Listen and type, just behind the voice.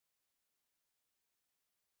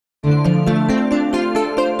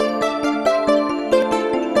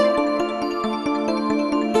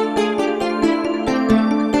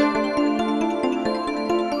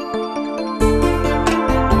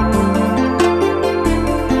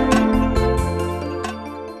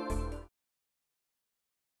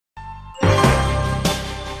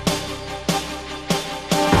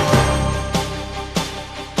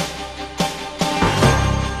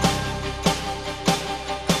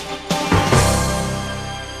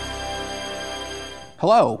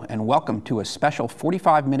and welcome to a special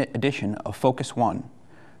 45-minute edition of Focus One.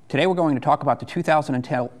 Today we're going to talk about the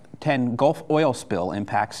 2010 Gulf oil spill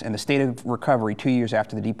impacts and the state of recovery 2 years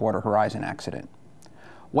after the Deepwater Horizon accident.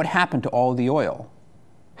 What happened to all of the oil?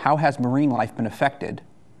 How has marine life been affected?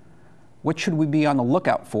 What should we be on the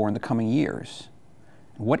lookout for in the coming years?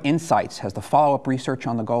 And what insights has the follow-up research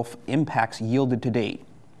on the Gulf impacts yielded to date?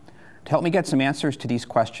 To help me get some answers to these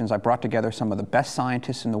questions, I brought together some of the best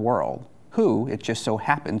scientists in the world, who, it just so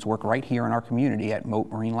happens, work right here in our community at Mote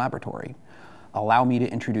Marine Laboratory. Allow me to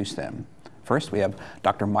introduce them. First, we have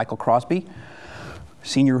Dr. Michael Crosby,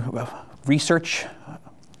 Senior Vice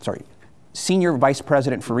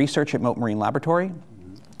President for Research at Mote Marine Laboratory,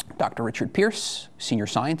 Dr. Richard Pierce, Senior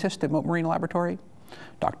Scientist at Mote Marine Laboratory,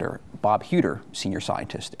 Dr. Bob Hueter, Senior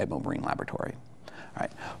Scientist at Mote Marine Laboratory. All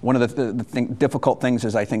right. One of the difficult things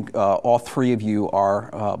is I think all three of you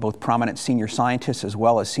are both prominent senior scientists as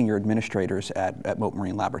well as senior administrators at Mote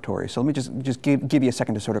Marine Laboratory. So let me just give you a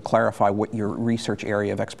second to sort of clarify what your research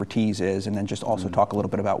area of expertise is, and then just also talk a little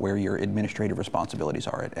bit about where your administrative responsibilities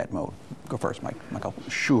are at Mote. Go first, Michael.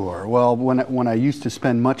 Sure. Well, when I used to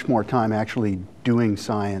spend much more time actually doing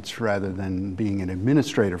science rather than being an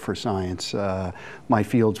administrator for science, my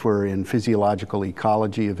fields were in physiological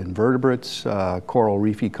ecology of invertebrates, coral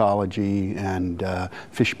reef ecology, and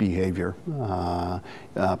fish behavior,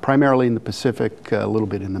 primarily in the Pacific, a little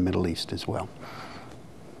bit in the Middle East as well.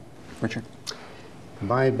 Richard?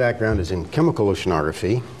 My background is in chemical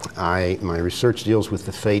oceanography. My research deals with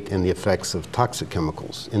the fate and the effects of toxic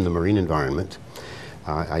chemicals in the marine environment.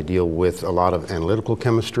 I deal with a lot of analytical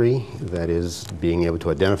chemistry, that is being able to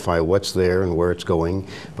identify what's there and where it's going,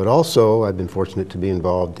 but also I've been fortunate to be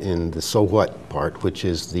involved in the so what part, which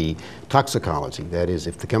is the toxicology. That is,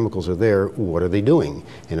 if the chemicals are there, what are they doing?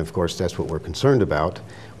 And of course that's what we're concerned about.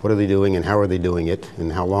 What are they doing and how are they doing it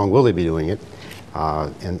and how long will they be doing it?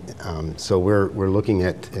 So we're looking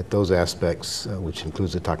at those aspects, which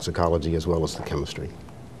includes the toxicology as well as the chemistry.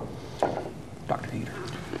 Dr. Hueter.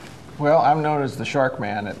 Well, I'm known as the Shark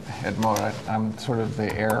Man at Mote. I'm sort of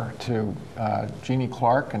the heir to Jeannie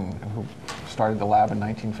Clark, who started the lab in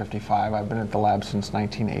 1955. I've been at the lab since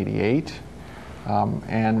 1988.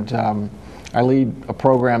 I lead a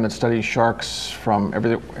program that studies sharks from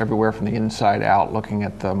everywhere from the inside out, looking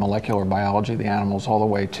at the molecular biology of the animals all the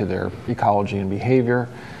way to their ecology and behavior.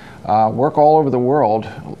 Work all over the world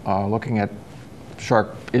looking at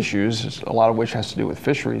shark issues, a lot of which has to do with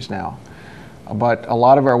fisheries now. But a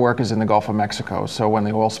lot of our work is in the Gulf of Mexico. So when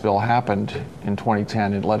the oil spill happened in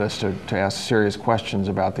 2010, it led us to ask serious questions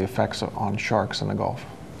about the effects on sharks in the Gulf.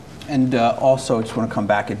 And also, I just want to come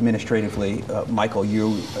back administratively. Michael,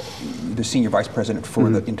 you're the Senior Vice President for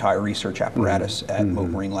the entire research apparatus at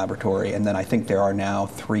Mote Marine Laboratory, and then I think there are now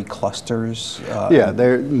 3 clusters. Yeah,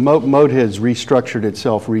 Mote has restructured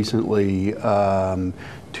itself recently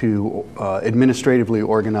to administratively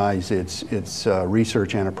organize its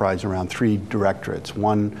research enterprise around 3 directorates.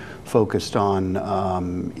 One focused on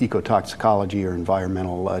ecotoxicology or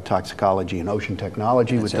environmental toxicology and ocean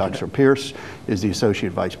technology, which Dr. Pierce is the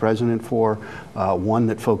Associate Vice President for. One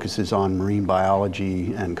that focuses on marine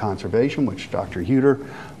biology and conservation, which Dr. Hueter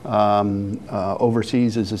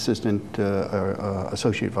oversees as Associate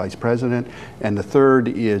Vice President. And the third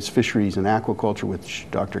is Fisheries and Aquaculture, which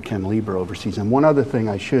Dr. Ken Lieber oversees. And one other thing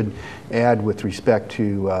I should add with respect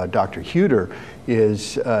to Dr. Hueter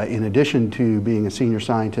is, in addition to being a senior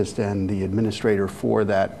scientist and the administrator for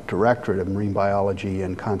that directorate of marine biology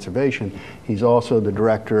and conservation, he's also the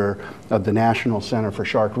director of the National Center for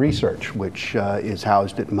Shark Research, which is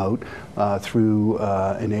housed at Mote through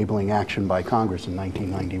enabling action by Congress in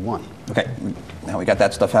 1991. Okay, now we got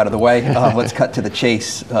that stuff out of the way. Let's cut to the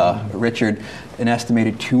chase. Richard, an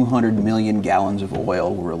estimated 200 million gallons of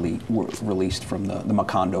oil were released from the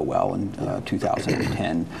Macondo well in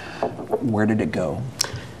 2010. Where did it go?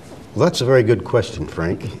 Well, that's a very good question,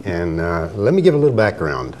 Frank. And let me give a little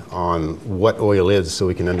background on what oil is so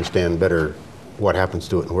we can understand better what happens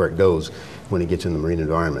to it and where it goes when it gets in the marine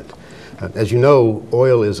environment. As you know,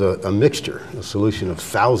 oil is a mixture, a solution of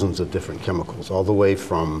thousands of different chemicals, all the way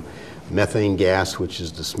from methane gas, which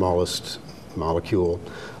is the smallest molecule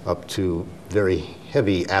up to very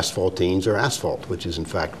heavy asphaltenes or asphalt, which is in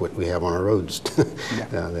fact what we have on our roads.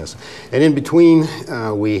 And in between,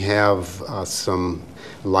 we have some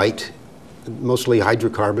light, mostly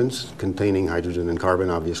hydrocarbons containing hydrogen and carbon,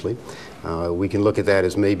 obviously. We can look at that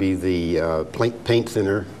as maybe the paint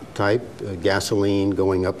thinner type, gasoline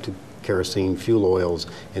going up to kerosene, fuel oils,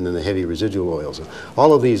 and then the heavy residual oils.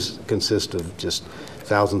 All of these consist of just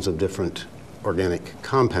thousands of different organic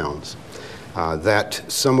compounds, that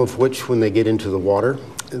some of which, when they get into the water,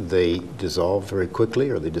 they dissolve very quickly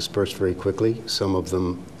or they disperse very quickly. Some of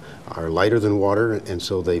them are lighter than water, and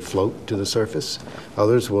so they float to the surface.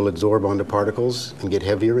 Others will absorb onto particles and get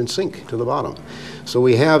heavier and sink to the bottom. So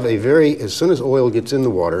we have as soon as oil gets in the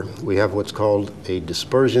water, we have what's called a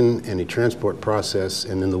dispersion and a transport process,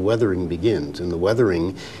 and then the weathering begins. And the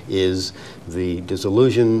weathering is the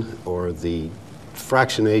dissolution or the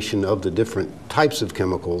fractionation of the different types of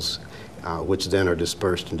chemicals, which then are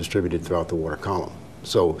dispersed and distributed throughout the water column.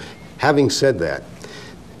 So having said that,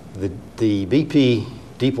 the BP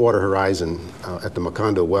Deepwater Horizon at the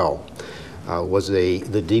Macondo well was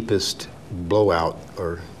the deepest blowout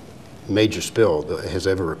or major spill that has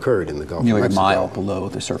ever occurred in the Gulf of Mexico. Nearly a mile below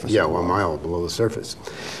the surface. Yeah, well, a mile below the surface.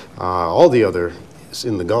 All the others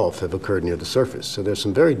in the Gulf have occurred near the surface. So there's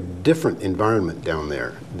some very different environment down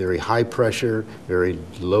there. Very high pressure, very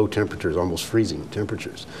low temperatures, almost freezing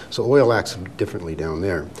temperatures. So oil acts differently down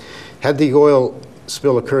there. Had the oil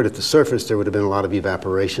spill occurred at the surface, there would have been a lot of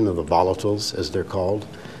evaporation of the volatiles, as they're called,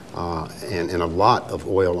 and a lot of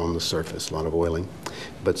oil on the surface, a lot of oiling.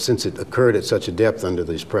 But since it occurred at such a depth under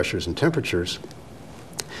these pressures and temperatures,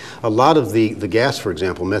 a lot of the gas, for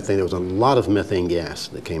example, methane, there was a lot of methane gas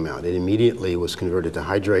that came out. It immediately was converted to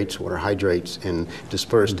hydrates, water hydrates, and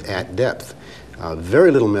dispersed at depth.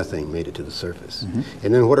 Very little methane made it to the surface.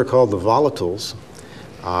 And then what are called the volatiles,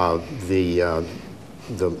 the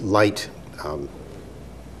light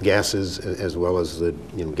gases, as well as the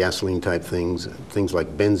gasoline type things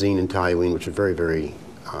like benzene and toluene, which are very, very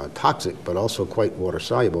toxic, but also quite water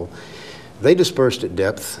soluble. They dispersed at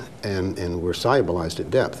depth and were solubilized at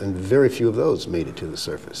depth, and very few of those made it to the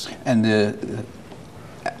surface. And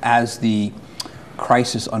as the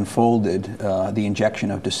crisis unfolded, the injection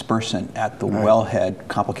of dispersant at the wellhead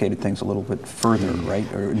complicated things a little bit further,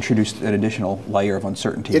 right? Or introduced an additional layer of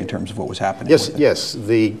uncertainty in terms of what was happening. Yes.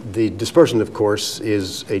 The dispersant, of course,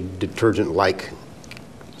 is a detergent-like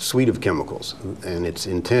suite of chemicals, and its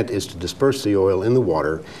intent is to disperse the oil in the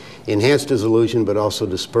water, enhance dissolution, but also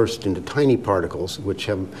disperse it into tiny particles, which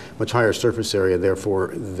have much higher surface area,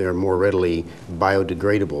 therefore they're more readily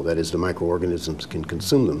biodegradable. That is, the microorganisms can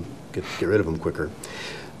consume them, get rid of them quicker.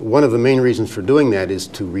 One of the main reasons for doing that is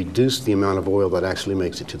to reduce the amount of oil that actually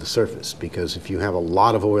makes it to the surface, because if you have a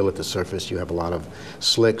lot of oil at the surface, you have a lot of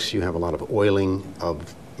slicks, you have a lot of oiling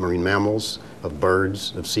of marine mammals, of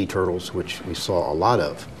birds, of sea turtles, which we saw a lot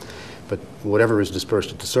of. But whatever is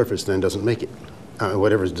dispersed at the surface then doesn't make it.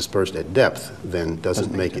 Whatever is dispersed at depth then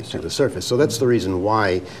doesn't make it to the surface. So that's the reason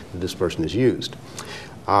why the dispersion is used.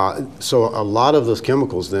 So a lot of those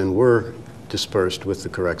chemicals then were dispersed with the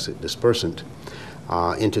correct dispersant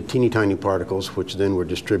into teeny tiny particles, which then were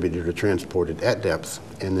distributed or transported at depth.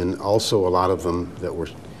 And then also a lot of them that were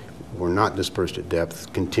not dispersed at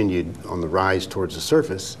depth continued on the rise towards the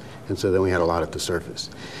surface, and so then we had a lot at the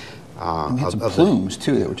surface. And we had some plumes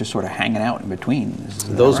too that were just sort of hanging out in between.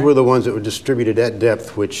 Those were the ones that were distributed at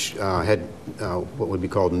depth, which had what would be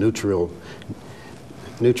called neutral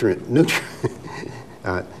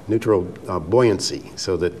buoyancy,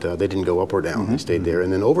 so that they didn't go up or down. They stayed there,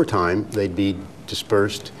 and then over time they'd be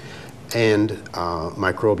dispersed and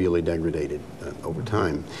microbially degraded over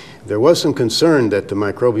time. There was some concern that the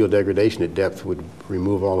microbial degradation at depth would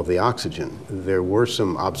remove all of the oxygen. There were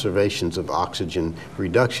some observations of oxygen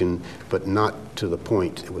reduction, but not to the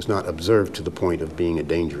point. It was not observed to the point of being a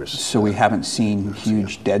dangerous. So we haven't seen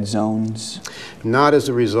huge dead zones? Not as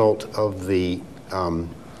a result of the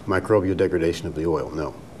microbial degradation of the oil,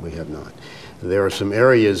 no, we have not. There are some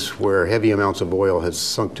areas where heavy amounts of oil has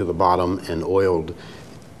sunk to the bottom and oiled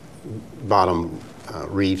bottom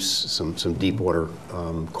reefs, some deep water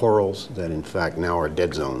corals that in fact now are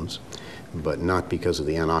dead zones, but not because of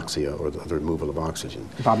the anoxia or the removal of oxygen.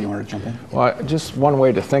 Bob, you wanted to jump in? Well, just one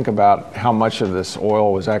way to think about how much of this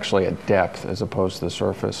oil was actually at depth as opposed to the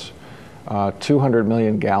surface. 200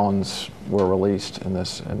 million gallons were released in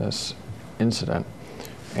this incident.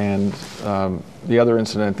 And the other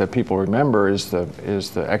incident that people remember is the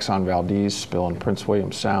Exxon Valdez spill in Prince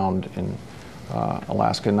William Sound in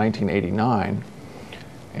Alaska in 1989.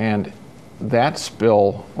 And that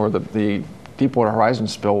spill, or the Deepwater Horizon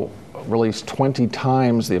spill, released 20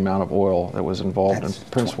 times the amount of oil that was involved in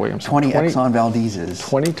Prince William Sound. 20 Exxon Valdez's.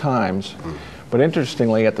 20 times. But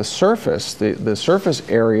interestingly, at the surface, the surface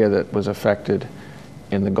area that was affected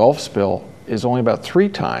in the Gulf spill is only about 3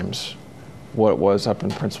 times what it was up in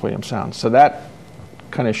Prince William Sound. So that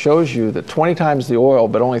kind of shows you that 20 times the oil,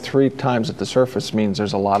 but only 3 times at the surface means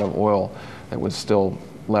there's a lot of oil that was still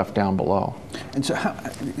left down below. And so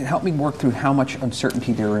help me work through how much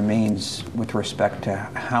uncertainty there remains with respect to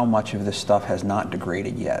how much of this stuff has not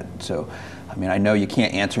degraded yet. So, I mean, I know you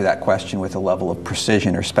can't answer that question with a level of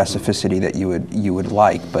precision or specificity that you would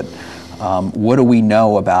like, but what do we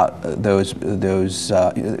know about those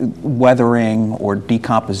weathering or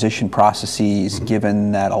decomposition processes,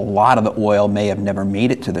 given that a lot of the oil may have never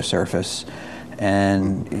made it to the surface?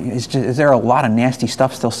 And is there a lot of nasty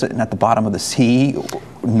stuff still sitting at the bottom of the sea?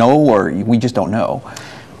 No, or we just don't know?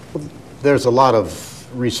 There's a lot of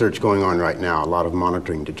research going on right now, a lot of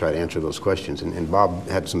monitoring to try to answer those questions. And Bob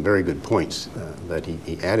had some very good points that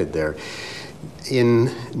he added there.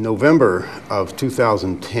 In November of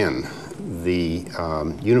 2010, the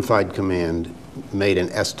Unified Command made an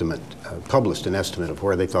estimate, published an estimate of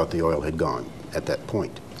where they thought the oil had gone at that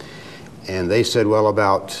point. And they said, well,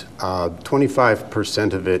 about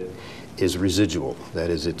 25% of it is residual.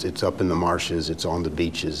 That is, it's up in the marshes, it's on the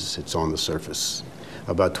beaches, it's on the surface.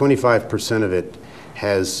 About 25% of it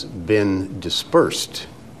has been dispersed.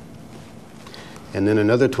 And then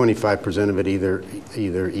another 25% of it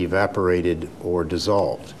either evaporated or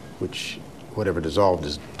dissolved, which whatever dissolved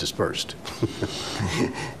is dispersed.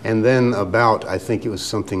 And then about, I think it was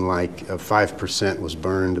something like 5% was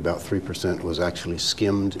burned, about 3% was actually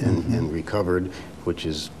skimmed and recovered, which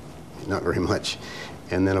is not very much.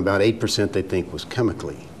 And then about 8% they think was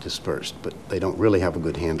chemically dispersed, but they don't really have a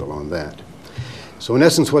good handle on that. So in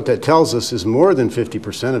essence, what that tells us is more than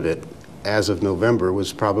 50% of it, as of November,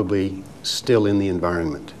 was probably still in the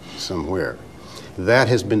environment somewhere. That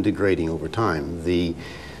has been degrading over time. The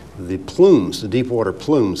plumes, the deep water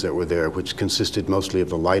plumes that were there, which consisted mostly of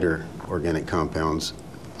the lighter organic compounds,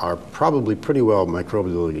 are probably pretty well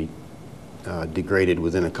microbially degraded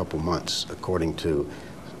within a couple months, according to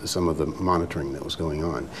some of the monitoring that was going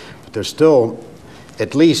on. But there's still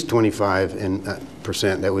at least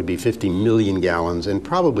 25%, that would be 50 million gallons, and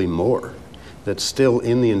probably more, that's still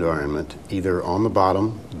in the environment, either on the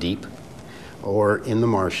bottom, deep, or in the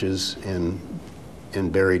marshes and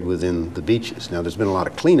buried within the beaches. Now, there's been a lot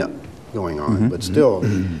of cleanup going on, but still,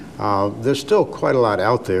 there's still quite a lot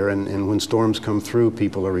out there, and when storms come through,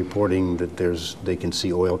 people are reporting that they can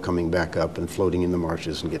see oil coming back up and floating in the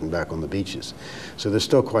marshes and getting back on the beaches. So there's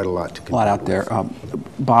still quite a lot to contend with. A lot out there.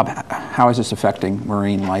 Bob, how is this affecting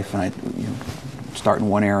marine life? And start in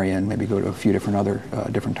one area and maybe go to a few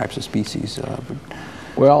different types of species.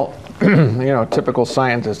 Well, typical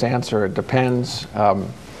scientist answer, it depends.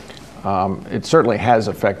 It certainly has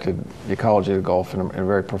affected the ecology of the Gulf in a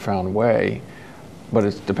very profound way, but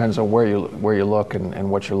it depends on where you look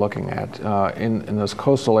and what you're looking at. In those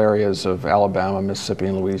coastal areas of Alabama, Mississippi,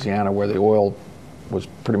 and Louisiana, where the oil was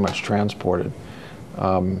pretty much transported,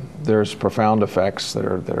 there's profound effects that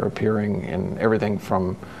are appearing in everything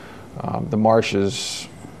from the marshes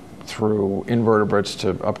through invertebrates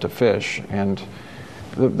to up to fish. And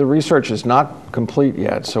the research is not complete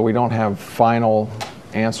yet, so we don't have final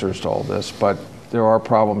answers to all this, but there are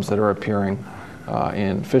problems that are appearing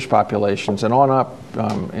in fish populations and on up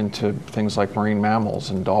into things like marine mammals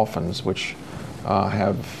and dolphins, which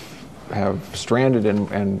have stranded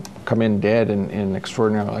and come in dead in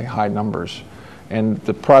extraordinarily high numbers. And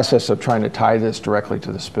the process of trying to tie this directly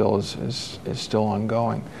to the spill is still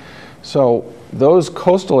ongoing. So those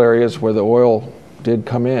coastal areas where the oil did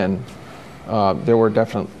come in, there were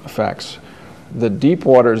definite effects. The deep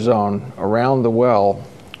water zone around the well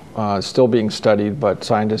is still being studied, but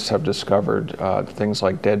scientists have discovered things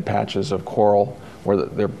like dead patches of coral where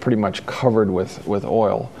they're pretty much covered with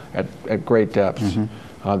oil at great depths.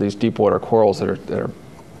 These deep water corals that are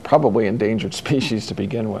probably endangered species to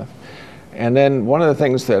begin with. And then one of the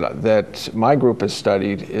things that my group has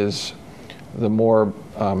studied is the more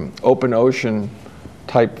open ocean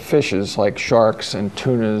type fishes like sharks and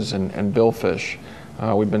tunas and billfish.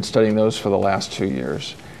 We've been studying those for the last 2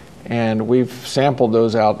 years. And we've sampled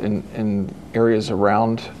those out in areas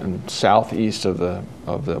around and southeast of the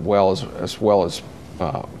well, as well as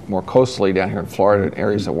more coastally down here in Florida, in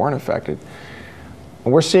areas that weren't affected.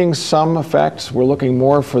 And we're seeing some effects. We're looking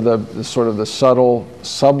more for the sort of the subtle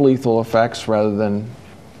sublethal effects rather than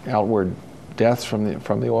outward deaths from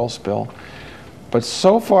the oil spill. But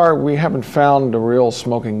so far, we haven't found a real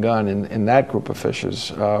smoking gun in that group of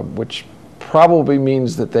fishes, which probably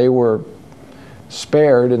means that they were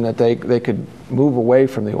spared and that they could move away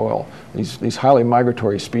from the oil. These highly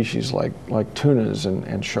migratory species like tunas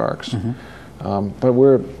and sharks. But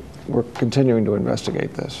we're continuing to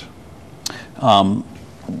investigate this.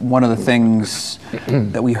 One of the things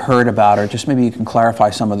that we heard about, or just maybe you can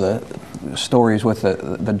clarify some of the stories with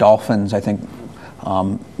the dolphins, I think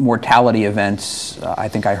mortality events, I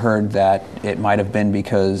think I heard that it might have been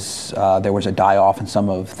because there was a die-off in some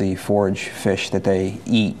of the forage fish that they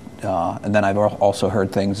eat. And then I've also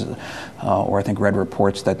heard things, or I think read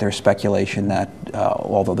reports that there's speculation that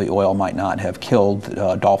although the oil might not have killed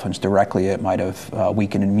dolphins directly, it might have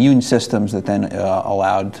weakened immune systems that then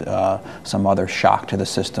allowed some other shock to the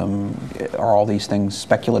system. Are all these things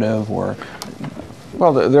speculative, or?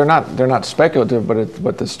 Well, they're not speculative,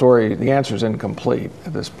 but the answer is incomplete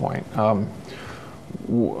at this point.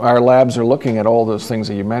 Our labs are looking at all those things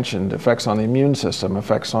that you mentioned: effects on the immune system,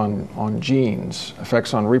 effects on genes,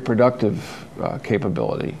 effects on reproductive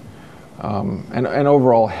capability, and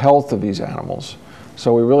overall health of these animals.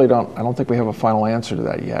 So we really I don't think we have a final answer to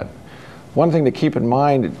that yet. One thing to keep in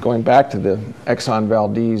mind, going back to the Exxon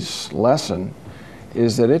Valdez lesson,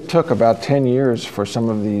 is that it took about 10 years for some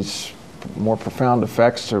of these more profound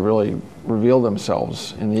effects to really reveal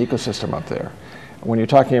themselves in the ecosystem up there. When you're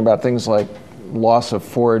talking about things like loss of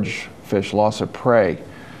forage fish, loss of prey,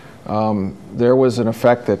 there was an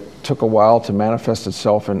effect that took a while to manifest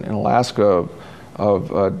itself in Alaska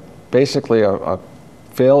of basically a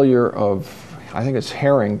failure of, I think it's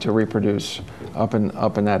herring, to reproduce up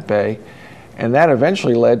in that bay. And that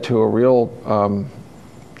eventually led to a real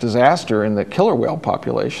disaster in the killer whale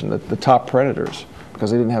population, the top predators,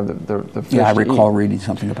 because they didn't have the fish. Yeah, I to recall eat. reading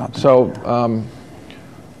something about that. So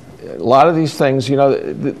a lot of these things,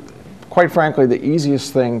 quite frankly, the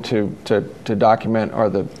easiest thing to document are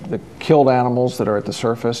the killed animals that are at the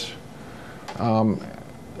surface.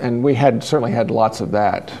 And we certainly had lots of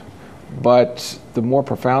that. But the more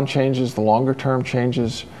profound changes, the longer term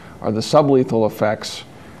changes, are the sublethal effects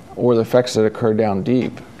or the effects that occur down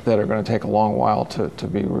deep that are going to take a long while to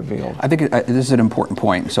be revealed. I think this is an important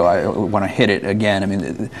point, so I want to hit it again. I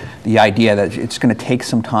mean, the idea that it's going to take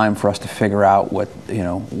some time for us to figure out what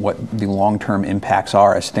the long-term impacts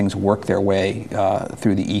are as things work their way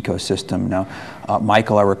through the ecosystem. Now,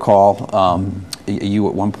 Michael, I recall you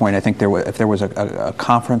at one point, I think if there was a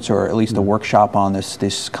conference or at least a workshop on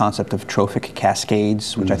this concept of trophic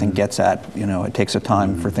cascades, which I think gets at, it takes a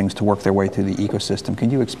time for things to work their way through the ecosystem. Can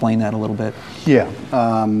you explain that a little bit? Yeah.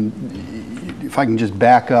 If I can just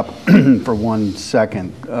back up for 1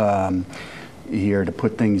 second here to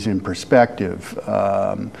put things in perspective.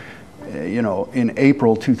 In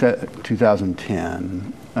April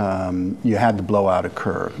 2010, you had the blowout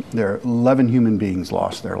occur. 11 human beings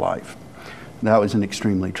lost their life. That was an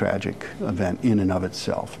extremely tragic event in and of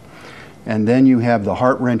itself. And then you have the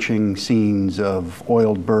heart-wrenching scenes of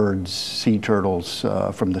oiled birds, sea turtles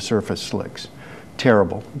from the surface slicks.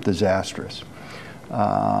 Terrible, disastrous.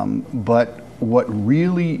 But what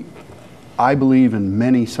really, I believe, and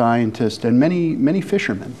many scientists and many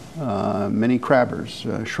fishermen, many crabbers,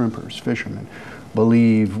 shrimpers, fishermen,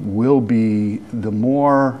 believe will be the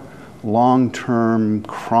more long-term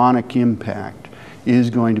chronic impact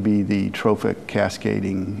is going to be the trophic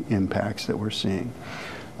cascading impacts that we're seeing.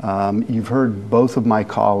 You've heard both of my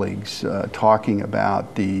colleagues talking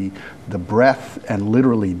about the breadth and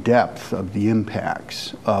literally depth of the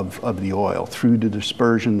impacts of the oil through the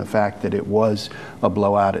dispersion, the fact that it was a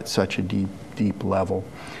blowout at such a deep level,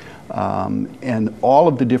 and all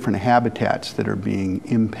of the different habitats that are being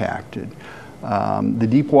impacted. The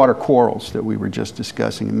deep water corals that we were just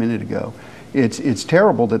discussing a minute ago, it's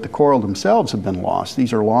terrible that the coral themselves have been lost.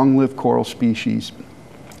 These are long-lived coral species,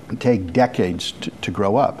 take decades to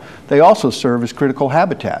grow up. They also serve as critical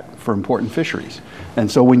habitat for important fisheries.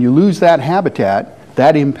 And so when you lose that habitat,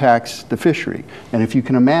 that impacts the fishery. And if you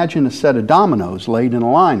can imagine a set of dominoes laid in a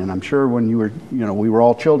line, and I'm sure when we were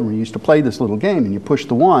all children, we used to play this little game, and you push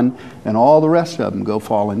the one, and all the rest of them go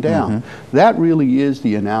falling down. That really is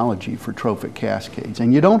the analogy for trophic cascades.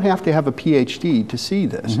 And you don't have to have a PhD to see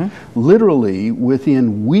this. Literally,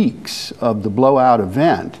 within weeks of the blowout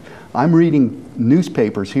event, I'm reading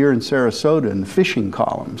newspapers here in Sarasota in the fishing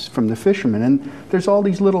columns from the fishermen, and there's all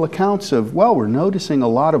these little accounts of, well, we're noticing a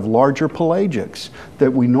lot of larger pelagics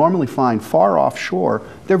that we normally find far offshore.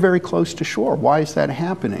 They're very close to shore. Why is that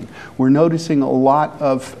happening? We're noticing a lot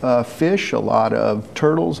of fish, a lot of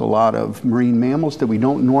turtles, a lot of marine mammals that we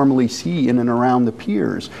don't normally see in and around the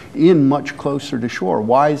piers in much closer to shore.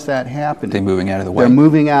 Why is that happening? They're moving out of the way. They're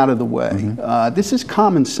moving out of the way. This is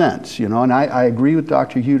common sense, and I agree with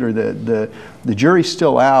Dr. Hueter that the jury's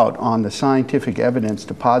still out on the scientific evidence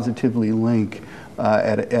to positively link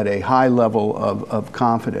at a high level of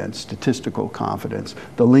confidence, statistical confidence,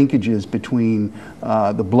 the linkages between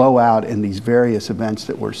the blowout and these various events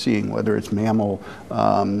that we're seeing, whether it's mammal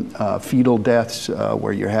fetal deaths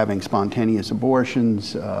where you're having spontaneous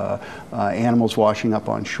abortions, animals washing up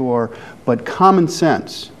on shore, but common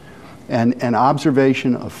sense and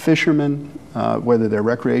observation of fishermen, whether they're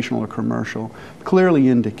recreational or commercial, clearly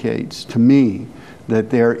indicates to me that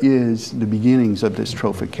there is the beginnings of this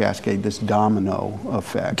trophic cascade, this domino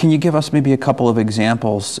effect. Can you give us maybe a couple of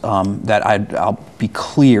examples that I'll be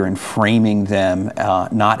clear in framing them,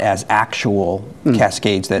 not as actual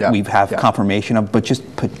cascades that we have confirmation of, but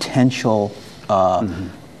just potential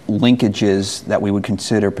linkages that we would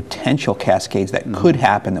consider potential cascades that could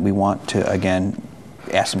happen that we want to, again,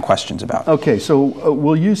 ask some questions about? Okay, so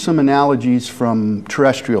we'll use some analogies from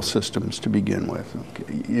terrestrial systems to begin with.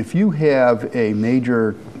 Okay. If you have a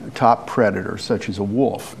major top predator, such as a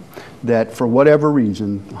wolf, that for whatever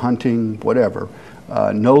reason, hunting, whatever,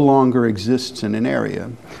 no longer exists in an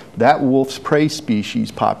area, that wolf's prey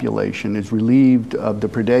species population is relieved of the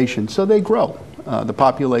predation, so they grow. The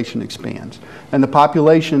population expands. And the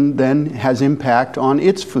population then has impact on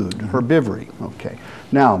its food, herbivory. Okay.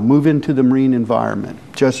 Now, move into the marine environment.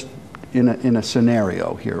 Just in a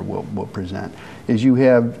scenario here we'll present, is you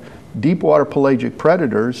have deep water pelagic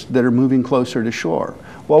predators that are moving closer to shore.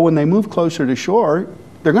 Well, when they move closer to shore,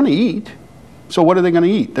 they're going to eat. So what are they going to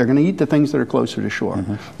eat? They're going to eat the things that are closer to shore.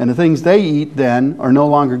 And the things they eat then are no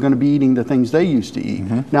longer going to be eating the things they used to eat.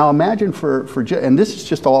 Now imagine and this is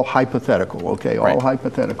just all hypothetical, okay, all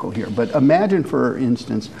hypothetical here, but imagine for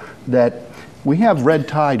instance that we have red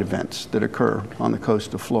tide events that occur on the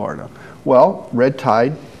coast of Florida. Well, red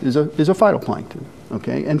tide is a phytoplankton,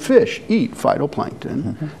 okay? And fish eat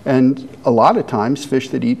phytoplankton. And a lot of times fish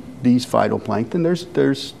that eat these phytoplankton,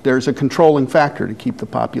 there's a controlling factor to keep the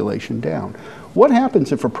population down. What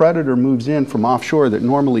happens if a predator moves in from offshore that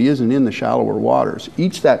normally isn't in the shallower waters,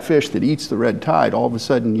 eats that fish that eats the red tide, all of a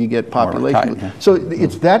sudden you get population. Tide, So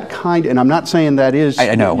it's that kind, and I'm not saying that is,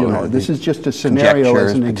 I know, this is just a scenario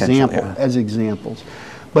as an example, yeah. as examples.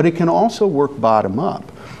 But it can also work bottom up.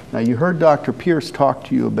 Now you heard Dr. Pierce talk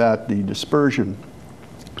to you about the dispersion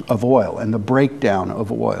of oil and the breakdown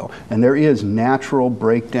of oil. And there is natural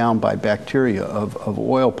breakdown by bacteria of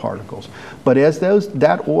oil particles. But as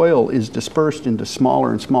that oil is dispersed into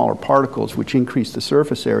smaller and smaller particles, which increase the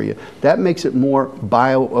surface area, that makes it more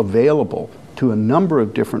bioavailable to a number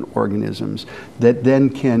of different organisms that then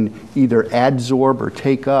can either adsorb or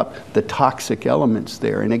take up the toxic elements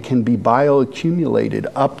there, and it can be bioaccumulated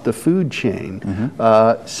up the food chain,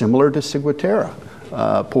 similar to Ciguatera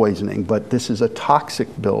poisoning, but this is a toxic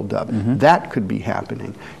buildup. That could be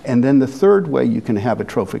happening. And then the third way you can have a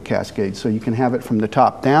trophic cascade, so you can have it from the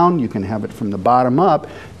top down, you can have it from the bottom up,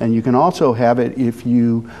 and you can also have it if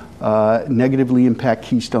you negatively impact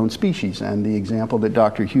keystone species. And the example that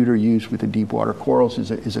Dr. Huter used with the deep water corals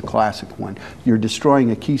is a classic one. You're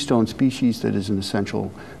destroying a keystone species that is an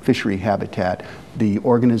essential fishery habitat. The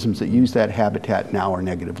organisms that use that habitat now are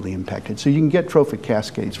negatively impacted. So you can get trophic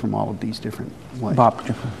cascades from all of these different ways. Bob?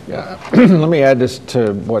 Yeah, let me add this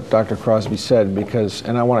to what Dr. Crosby said, because,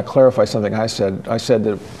 and I want to clarify something I said. I said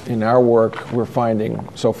that in our work we're finding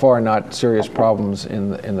so far not serious problems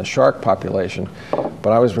in the shark population,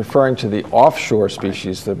 but I was referring to the offshore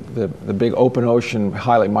species, the big open ocean,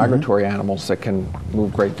 highly migratory animals that can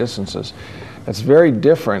move great distances. That's very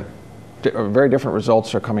different. Very different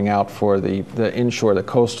results are coming out for the inshore, the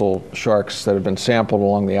coastal sharks that have been sampled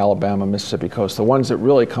along the Alabama, Mississippi coast, the ones that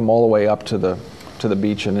really come all the way up to the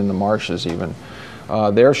beach and in the marshes even.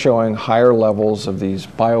 They're showing higher levels of these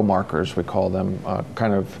biomarkers, we call them,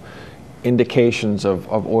 kind of indications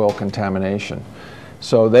of oil contamination.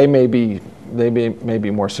 So they may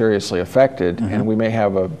be more seriously affected, and we may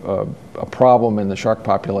have a problem in the shark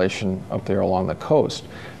population up there along the coast.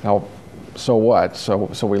 Now, so what? So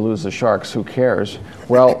we lose the sharks, who cares?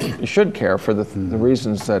 Well, you should care for the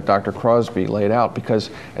reasons that Dr. Crosby laid out, because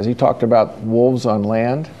as he talked about wolves on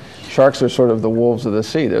land, sharks are sort of the wolves of the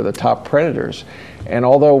sea. They're the top predators. And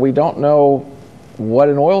although we don't know what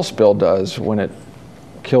an oil spill does when it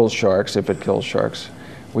kills sharks, if it kills sharks,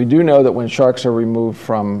 we do know that when sharks are removed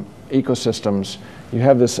from ecosystems, you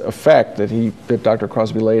have this effect that Dr.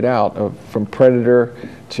 Crosby laid out from predator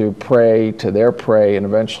to prey to their prey, and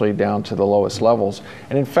eventually down to the lowest levels.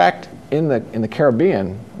 And in fact, in the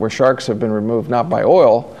Caribbean, where sharks have been removed not by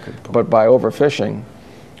oil but by overfishing,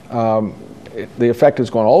 the effect has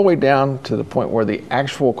gone all the way down to the point where the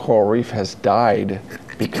actual coral reef has died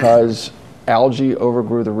because algae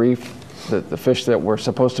overgrew the reef. The fish that were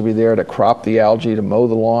supposed to be there to crop the algae, to mow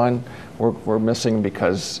the lawn, were missing,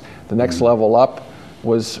 because the next level up,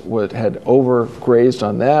 had overgrazed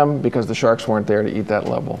on them because the sharks weren't there to eat that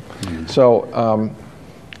level. So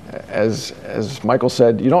as Michael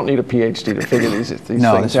said, you don't need a PhD to figure these things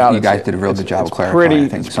out. You guys did a real good job of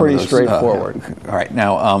clarifying. It's pretty straightforward. All right,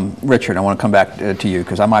 now Richard, I want to come back to you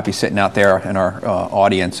because I might be sitting out there in our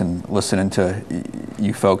audience and listening to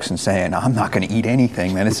you folks and saying, I'm not going to eat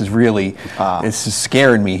anything, man. This is really, this is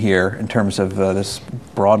scaring me here in terms of this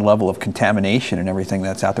broad level of contamination and everything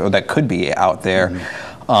that's out there, or that could be out there.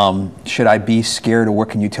 Should I be scared, or what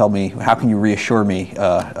can you tell me? How can you reassure me,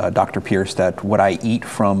 Dr. Pierce, that what I eat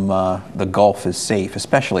from the Gulf is safe,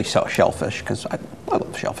 especially shellfish, because I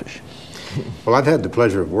love shellfish. Well, I've had the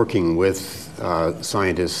pleasure of working with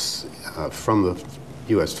scientists from the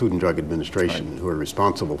U.S. Food and Drug Administration who are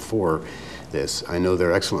responsible for this. I know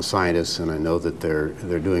they're excellent scientists, and I know that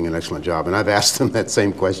they're doing an excellent job. And I've asked them that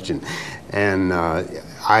same question, and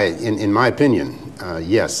in my opinion,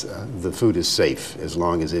 yes, the food is safe as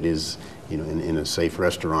long as it is, in a safe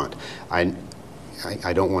restaurant. I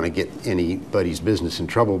don't want to get anybody's business in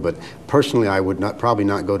trouble, but personally, I would probably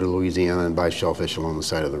not go to Louisiana and buy shellfish along the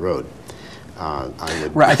side of the road.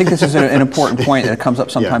 Right, I think this is an important point that comes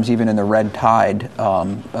up sometimes even in the red tide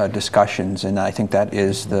discussions, and I think that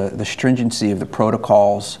is the stringency of the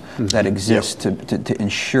protocols that exist to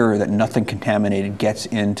ensure that nothing contaminated gets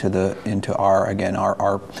into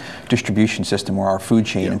our distribution system or our food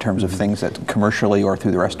chain in terms of things that commercially or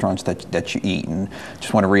through the restaurants that you eat. And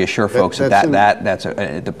just want to reassure folks that's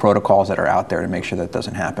the protocols that are out there to make sure that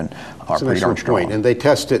doesn't happen are pretty darn strong. Point. And they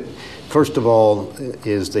test it. First of all,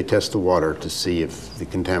 they test the water to see if the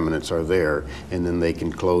contaminants are there, and then they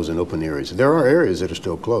can close and open areas. There are areas that are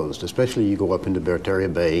still closed, especially you go up into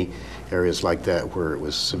Barataria Bay, areas like that where it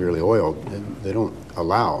was severely oiled. They don't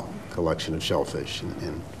allow collection of shellfish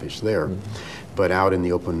and fish there. But out in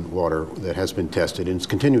the open water that has been tested, and it's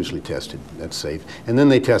continuously tested, that's safe. And then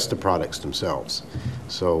they test the products themselves.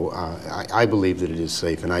 So I believe that it is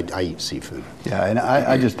safe, and I eat seafood. Yeah, and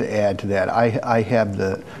I just to add to that, I have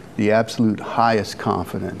the absolute highest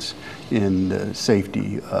confidence in the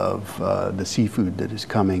safety of the seafood that is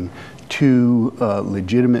coming to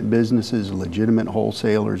legitimate businesses, legitimate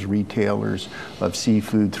wholesalers, retailers of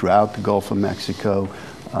seafood throughout the Gulf of Mexico.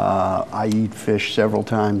 I eat fish several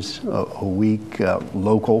times a week,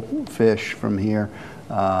 local fish from here,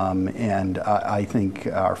 and I think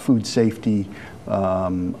our food safety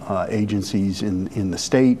agencies in the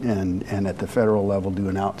state and at the federal level do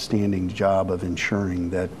an outstanding job of ensuring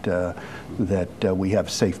that we have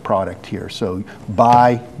safe product here. So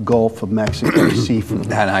buy Gulf of Mexico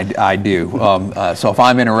seafood. And I do. So if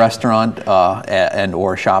I'm in a restaurant and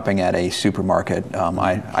or shopping at a supermarket,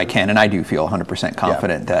 I can and I do feel 100%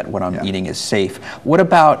 confident that what I'm eating is safe. What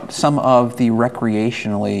about some of the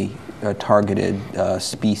recreationally targeted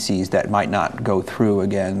species that might not go through,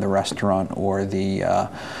 again, the restaurant or the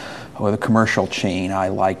commercial chain? I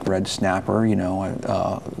like red snapper,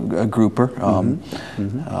 a grouper,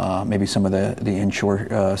 maybe some of the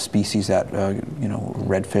inshore species that,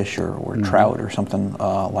 redfish or trout or something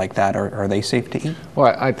like that. Are they safe to eat?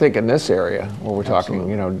 Well, I think in this area where we're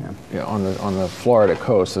talking, on the Florida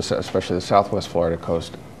coast, especially the southwest Florida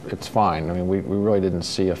coast, it's fine. I mean, we really didn't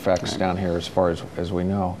see effects down here as far as we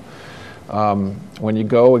know. When you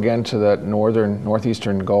go again to that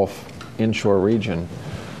northeastern Gulf inshore region,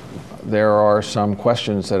 there are some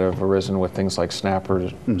questions that have arisen with things like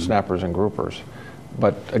snappers and groupers.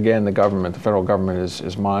 But again, the federal government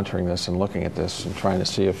is monitoring this and looking at this and trying to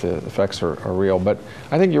see if the effects are real. But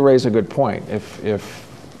I think you raise a good point. If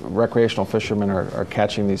recreational fishermen are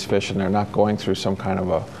catching these fish and they're not going through some kind of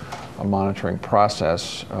a monitoring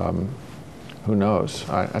process, who knows?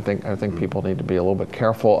 I think people need to be a little bit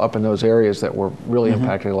careful up in those areas that were really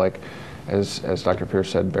impacted, like as Dr.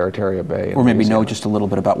 Pierce said, Barataria Bay. Or maybe know just a little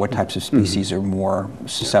bit about what types of species are more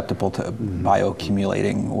susceptible to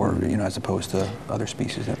bioaccumulating, or as opposed to other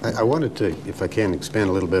species. I wanted to, if I can, expand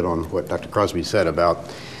a little bit on what Dr. Crosby said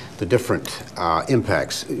about the different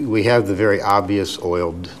impacts. We have the very obvious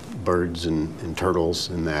oiled birds and turtles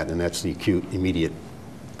and that's the acute, immediate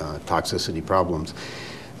toxicity problems.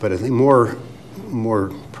 But I think more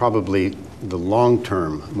probably the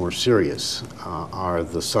long-term, more serious are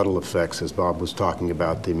the subtle effects, as Bob was talking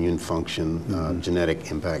about, the immune function, genetic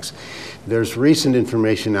impacts. There's recent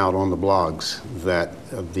information out on the blogs that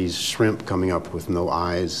these shrimp coming up with no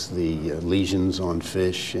eyes, the lesions on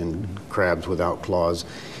fish and crabs without claws,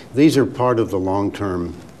 these are part of the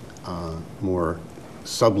long-term, more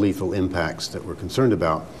sublethal impacts that we're concerned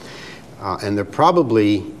about. And they're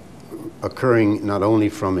probably occurring not only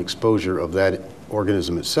from exposure of that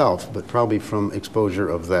organism itself, but probably from exposure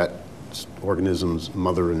of that organism's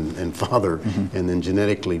mother and father, and then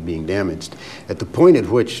genetically being damaged. At the point at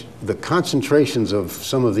which the concentrations of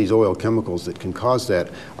some of these oil chemicals that can cause that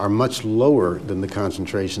are much lower than the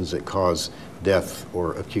concentrations that cause death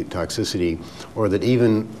or acute toxicity, or that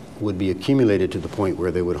even would be accumulated to the point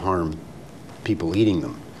where they would harm people eating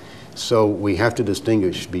them. So we have to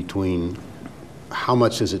distinguish between how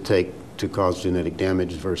much does it take to cause genetic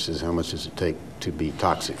damage versus how much does it take to be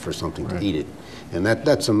toxic for something to eat it. And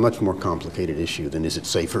that's a much more complicated issue than is it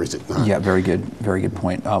safe or is it not. Yeah, very good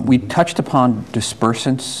point. We touched upon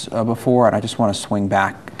dispersants before, and I just want to swing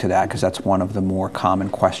back to that because that's one of the more common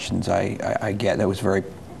questions I get. That was very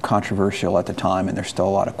controversial at the time, and there's still a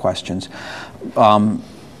lot of questions.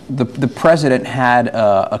 The president had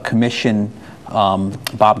a commission.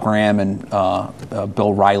 Bob Graham and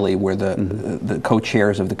Bill Riley were the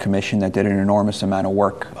co-chairs of the commission that did an enormous amount of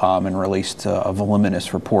work and released a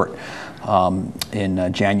voluminous report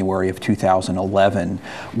in January of 2011.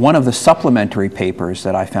 One of the supplementary papers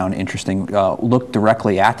that I found interesting looked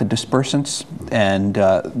directly at the dispersants, and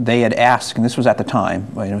they had asked, and this was at the time,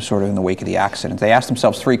 sort of in the wake of the accident, they asked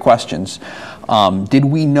themselves 3 questions. Did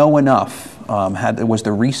we know enough? Was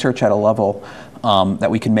the research at a level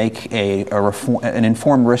that we can make an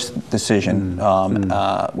informed risk decision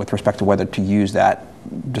with respect to whether to use that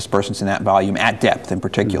dispersants in that volume at depth in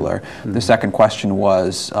particular. The second question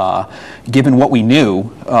was, given what we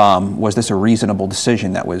knew, was this a reasonable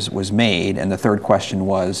decision that was made? And the third question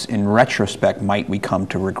was, in retrospect, might we come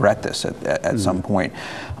to regret this at some point?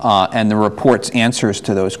 And the report's answers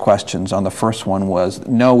to those questions on the first one was,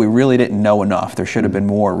 no, we really didn't know enough. There should have been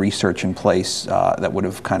more research in place that would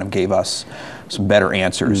have kind of gave us some better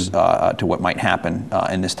answers to what might happen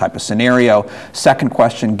in this type of scenario. Second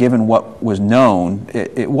question, given what was known,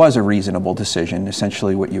 it was a reasonable decision.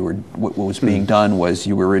 Essentially what was being done was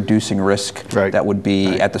you were reducing risk that would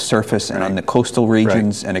be at the surface and on the coastal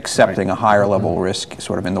regions and accepting a higher level risk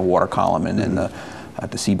sort of in the water column and at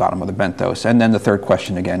the sea bottom of the benthos. And then the third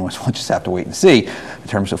question again was, we'll just have to wait and see in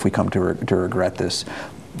terms of if we come to regret this.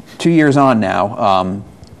 2 years on now,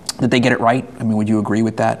 did they get it right? I mean, would you agree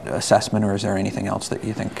with that assessment, or is there anything else that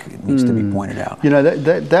you think needs to be pointed out?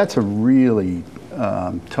 That's a really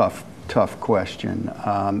tough question,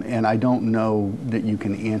 and I don't know that you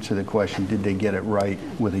can answer the question, did they get it right,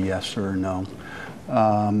 with a yes or a no.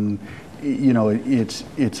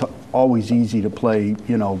 It's always easy to play,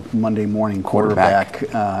 Monday morning quarterback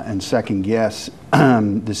and second guess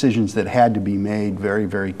decisions that had to be made very,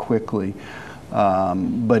 very quickly.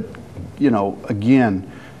 But,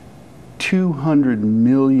 again, 200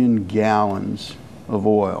 million gallons of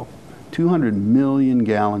oil, 200 million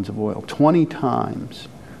gallons of oil, 20 times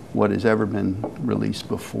what has ever been released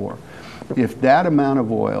before. If that amount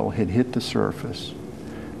of oil had hit the surface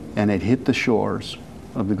and it hit the shores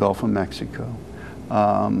of the Gulf of Mexico,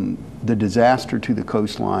 the disaster to the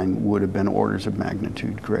coastline would have been orders of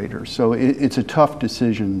magnitude greater. So it's a tough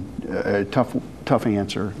decision, a tough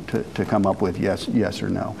answer to come up with yes or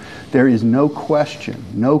no. There is no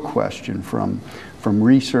question from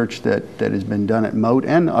research that has been done at Mote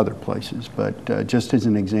and other places, but just as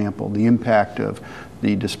an example, the impact of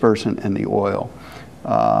the dispersant and the oil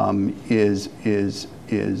is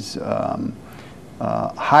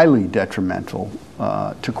highly detrimental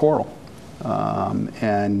to coral.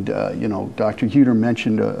 Dr. Huter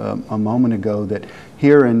mentioned a moment ago that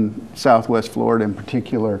here in Southwest Florida in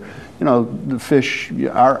particular, the fish,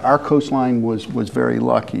 our coastline was very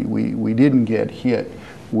lucky. We didn't get hit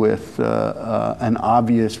with an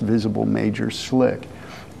obvious visible major slick.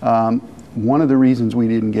 One of the reasons we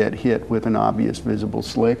didn't get hit with an obvious visible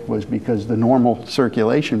slick was because the normal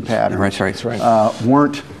circulation patterns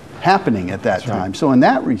weren't happening at that time. So in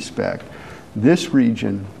that respect, this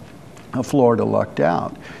region of Florida lucked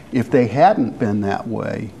out. If they hadn't been that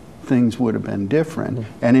way, things would have been different.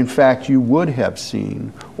 And in fact, you would have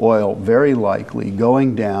seen oil very likely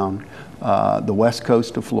going down the west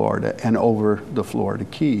coast of Florida and over the Florida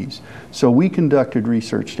Keys. So we conducted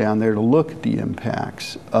research down there to look at the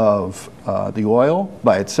impacts of the oil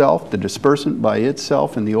by itself, the dispersant by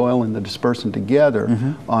itself, and the oil and the dispersant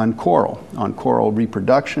together on coral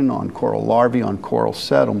reproduction, on coral larvae, on coral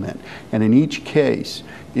settlement. And in each case,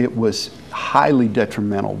 it was highly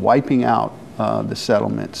detrimental, wiping out the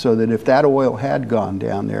settlement, so that if that oil had gone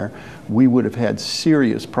down there, we would have had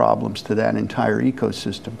serious problems to that entire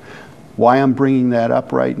ecosystem. Why I'm bringing that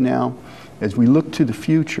up right now, as we look to the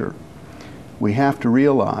future, we have to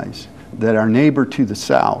realize that our neighbor to the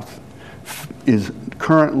south is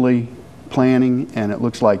currently planning, and it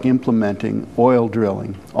looks like implementing, oil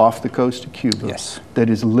drilling off the coast of Cuba that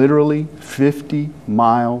is literally 50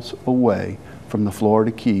 miles away from the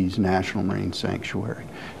Florida Keys National Marine Sanctuary.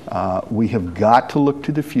 We have got to look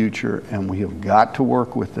to the future, and we have got to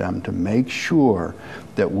work with them to make sure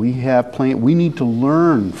that we have we need to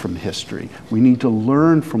learn from history. We need to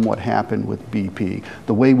learn from what happened with BP,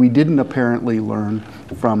 the way we didn't apparently learn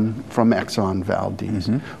from Exxon Valdez.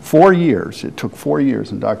 4 years, it took 4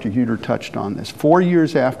 years, and Dr. Huter touched on this. 4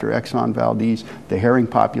 years after Exxon Valdez, the herring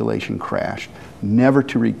population crashed, never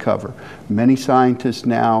to recover. Many scientists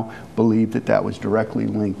now believe that that was directly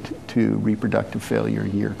linked to reproductive failure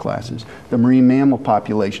in year classes. The marine mammal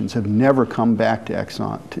populations have never come back to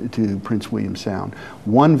to Prince William Sound.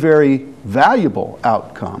 One very valuable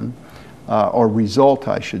outcome, or result,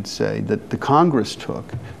 I should say, that the Congress took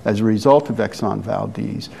as a result of Exxon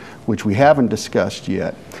Valdez, which we haven't discussed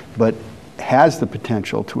yet, but has the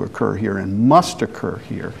potential to occur here and must occur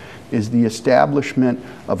here, is the establishment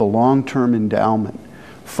of a long-term endowment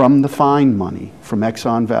from the fine money from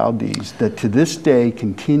Exxon Valdez that to this day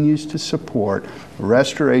continues to support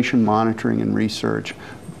restoration, monitoring, and research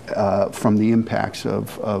from the impacts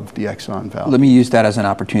of the Exxon Valdez. Let me use that as an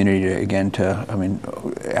opportunity to,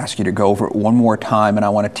 ask you to go over it one more time, and I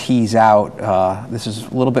want to tease out, this is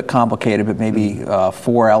a little bit complicated, but maybe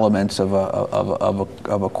 4 elements of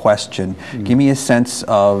a question. Give me a sense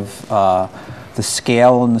of the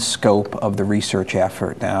scale and the scope of the research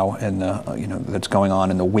effort now, and that's going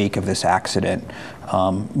on in the wake of this accident.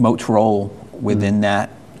 Mote's role within that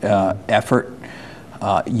effort.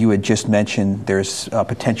 You had just mentioned there's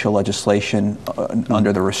potential legislation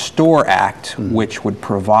under the Restore Act, which would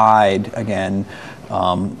provide, again,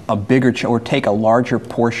 a bigger or take a larger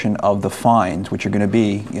portion of the fines, which are going to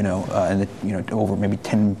be, over maybe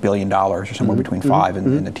 $10 billion or somewhere between 5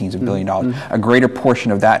 and the teens of $1 billion, a greater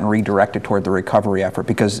portion of that and redirect it toward the recovery effort.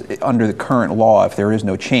 Because under the current law, if there is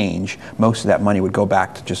no change, most of that money would go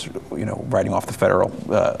back to just, writing off the federal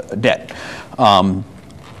debt.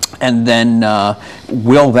 And then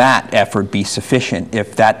will that effort be sufficient?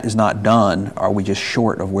 If that is not done, are we just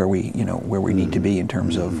short of where we need to be in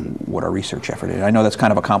terms of what our research effort is? I know that's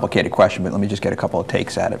kind of a complicated question, but let me just get a couple of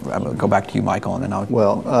takes at it. I'm going to go back to you, Michael, and then I'll...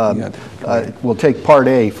 Well, we'll take part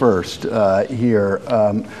A first here.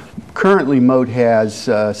 Currently, Mote has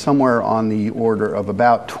somewhere on the order of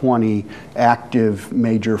about 20 active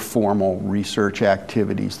major formal research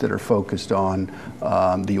activities that are focused on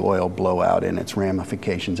the oil blowout and its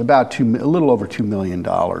ramifications. About a little over $2 million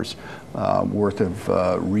worth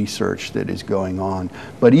of research that is going on.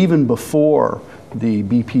 But even before the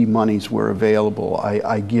BP monies were available,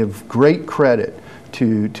 I give great credit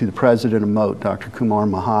to the president of Mote, Dr. Kumar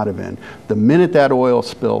Mahadevan. The minute that oil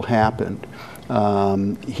spill happened,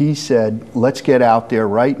 he said, let's get out there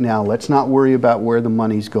right now. Let's not worry about where the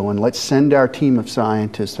money's going. Let's send our team of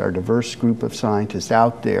scientists, our diverse group of scientists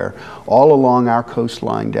out there all along our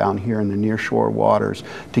coastline down here in the nearshore waters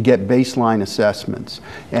to get baseline assessments.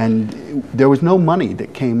 And there was no money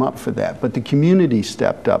that came up for that, but the community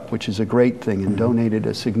stepped up, which is a great thing, and donated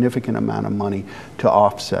a significant amount of money to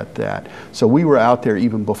offset that. So we were out there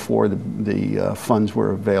even before the funds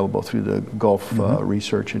were available through the Gulf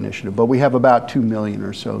Research Initiative. But we have about $2 million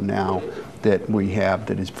or so now that we have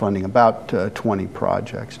that is funding about 20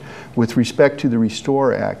 projects. With respect to the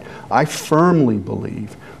Restore Act, I firmly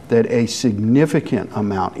believe that a significant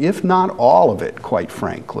amount, if not all of it, quite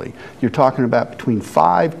frankly, you're talking about between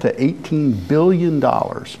 $5 to $18 billion.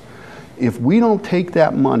 If we don't take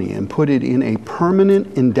that money and put it in a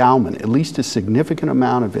permanent endowment, at least a significant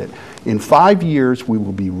amount of it, in 5 years we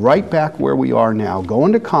will be right back where we are now,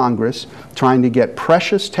 going to Congress, trying to get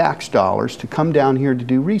precious tax dollars to come down here to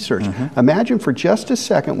do research. Imagine for just a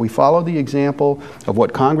second we follow the example of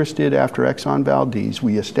what Congress did after Exxon Valdez.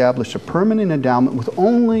 We established a permanent endowment with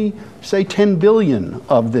only, say, 10 billion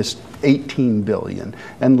of this 18 billion,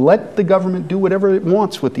 and let the government do whatever it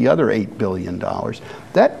wants with the other $8 billion.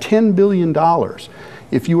 That $10 billion,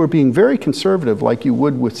 if you were being very conservative like you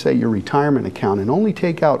would with, say, your retirement account and only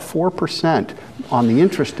take out 4% on the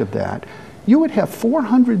interest of that, you would have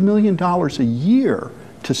 $400 million a year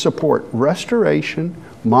to support restoration,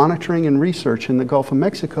 monitoring, and research in the Gulf of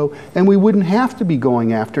Mexico, and we wouldn't have to be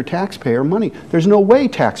going after taxpayer money. There's no way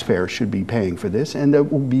taxpayers should be paying for this, and there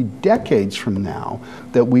will be decades from now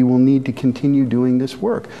that we will need to continue doing this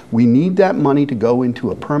work. We need that money to go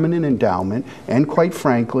into a permanent endowment, and quite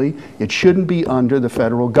frankly, it shouldn't be under the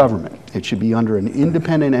federal government. It should be under an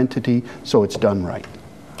independent entity, so it's done right.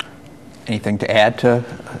 Anything to add to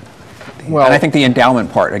Well, and I think the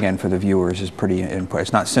endowment part, again, for the viewers is pretty important.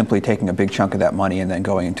 It's not simply taking a big chunk of that money and then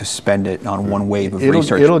going to spend it on one wave of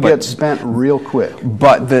research. It'll get spent real quick.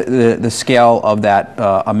 But the scale of that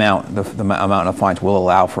amount, the amount of funds will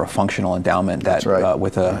allow for a functional endowment that, That's right.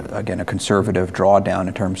 with again, a conservative drawdown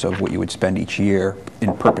in terms of what you would spend each year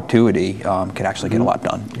in perpetuity, could actually get a lot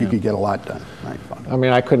done. You could get a lot done. Right. I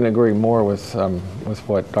mean, I couldn't agree more with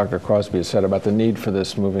what Dr. Crosby has said about the need for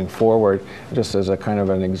this moving forward, just as a kind of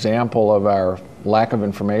an example of our lack of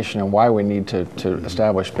information and why we need to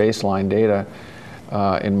establish baseline data.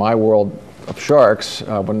 In my world of sharks,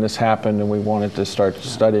 when this happened and we wanted to start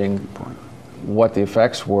studying what the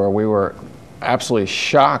effects were, we were absolutely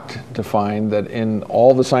shocked to find that in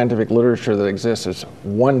all the scientific literature that exists, there's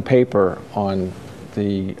one paper on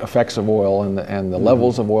the effects of oil and the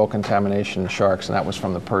levels of oil contamination in sharks, and that was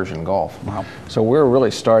from the Persian Gulf. Wow. So we're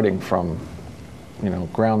really starting from,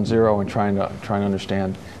 ground zero and trying to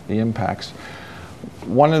understand the impacts.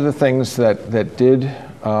 One of the things that did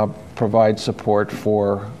provide support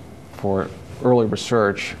for early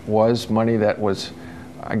research was money that was,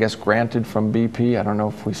 I guess, granted from BP. I don't know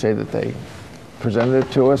if we say that they presented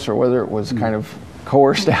it to us or whether it was kind of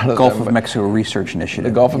coerced out of Gulf them, of Mexico Research Initiative.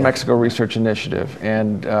 the Gulf of Mexico Research Initiative,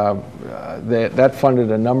 and that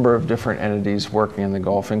funded a number of different entities working in the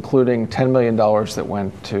Gulf, including $10 million that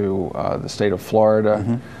went to the state of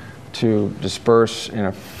Florida to disperse in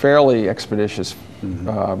a fairly expeditious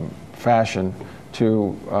fashion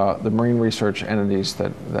to the marine research entities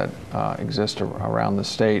that exist around the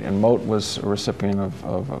state, and MOTE was a recipient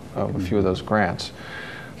of a few of those grants.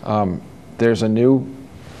 There's a new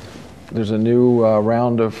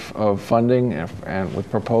round of funding and with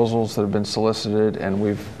proposals that have been solicited, and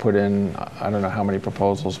we've put in, I don't know how many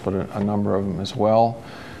proposals, but a number of them as well.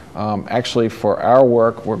 Actually, for our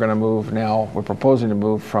work, we're proposing to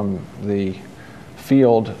move from the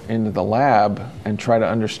field into the lab and try to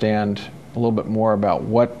understand a little bit more about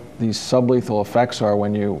what these sublethal effects are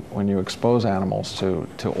when you expose animals to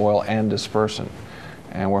oil and dispersant.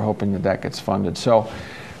 And we're hoping that gets funded. So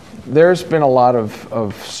there's been a lot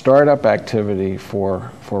of startup activity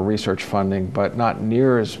for research funding, but not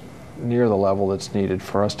near the level that's needed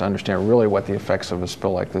for us to understand really what the effects of a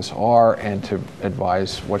spill like this are and to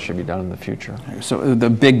advise what should be done in the future. So the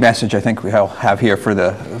big message I think we have here for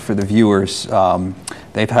the viewers,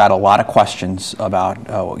 they've had a lot of questions about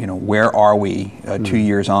where are we 2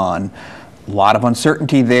 years on. A lot of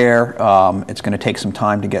uncertainty there. It's going to take some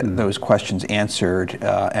time to get those questions answered,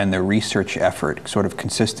 and the research effort, sort of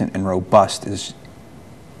consistent and robust, is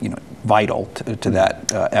vital to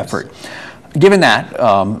that effort. Given that,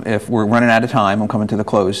 if we're running out of time, I'm coming to the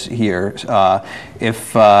close here.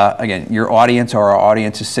 If again your audience or our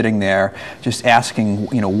audience is sitting there, just asking,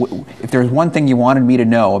 if there's one thing you wanted me to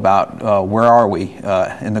know about where are we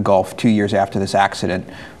in the Gulf 2 years after this accident,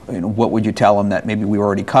 what would you tell them that maybe we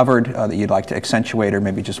already covered that you'd like to accentuate, or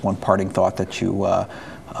maybe just one parting thought that you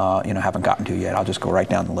haven't gotten to yet? I'll just go right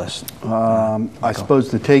down the list. I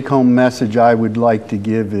suppose the take-home message I would like to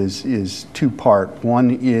give is two-part.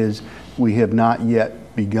 One is we have not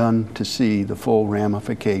yet begun to see the full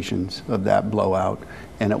ramifications of that blowout,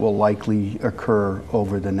 and it will likely occur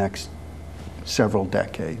over the next several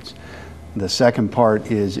decades. The second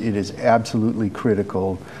part is it is absolutely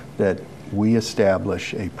critical that we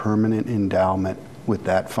establish a permanent endowment with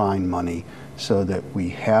that fine money so that we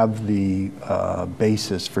have the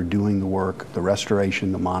basis for doing the work, the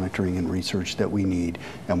restoration, the monitoring, and research that we need,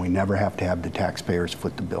 and we never have to have the taxpayers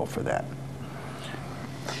foot the bill for that.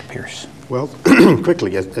 Pierce. Well,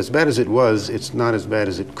 quickly, as bad as it was, it's not as bad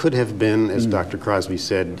as it could have been, as Dr. Crosby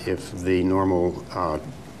said, if the normal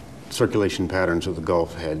circulation patterns of the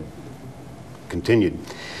Gulf had continued.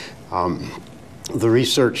 The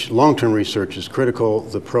research, long-term research, is critical.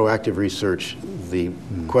 The proactive research, the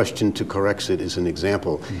question to Corexit is an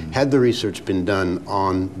example. Had the research been done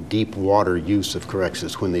on deep water use of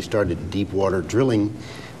Corexit when they started deep water drilling,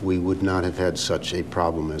 we would not have had such a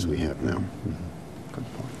problem as we have now. Good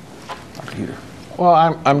point. Dr. Huter.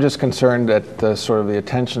 Well, I'm just concerned that the sort of the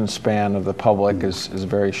attention span of the public is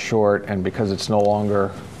very short, and because it's no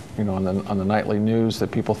longer on the nightly news,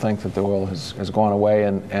 that people think that the oil has gone away,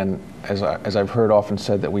 and as I've heard often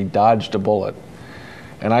said, that we dodged a bullet.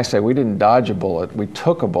 And I say we didn't dodge a bullet, we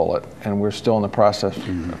took a bullet, and we're still in the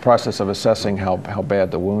process of assessing how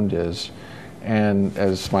bad the wound is. And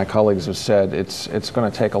as my colleagues have said, it's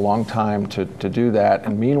going to take a long time to do that.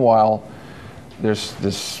 And meanwhile, there's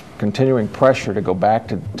this continuing pressure to go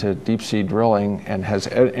back to deep sea drilling. And has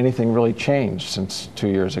anything really changed since 2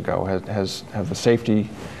 years ago? Have the safety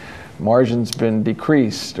margins been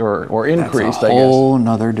decreased or increased, That's a I guess. whole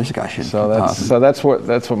nother discussion. So that's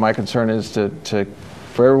what my concern is,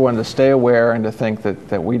 for everyone to stay aware and to think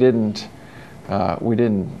that we didn't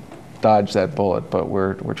dodge that bullet, but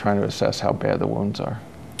we're trying to assess how bad the wounds are.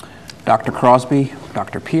 Dr. Crosby,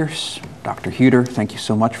 Dr. Pierce, Dr. Huter, thank you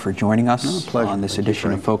so much for joining us pleasure. on this Thank you,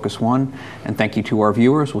 edition of Frank. Focus One, and thank you to our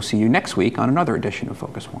viewers. We'll see you next week on another edition of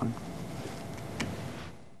Focus One.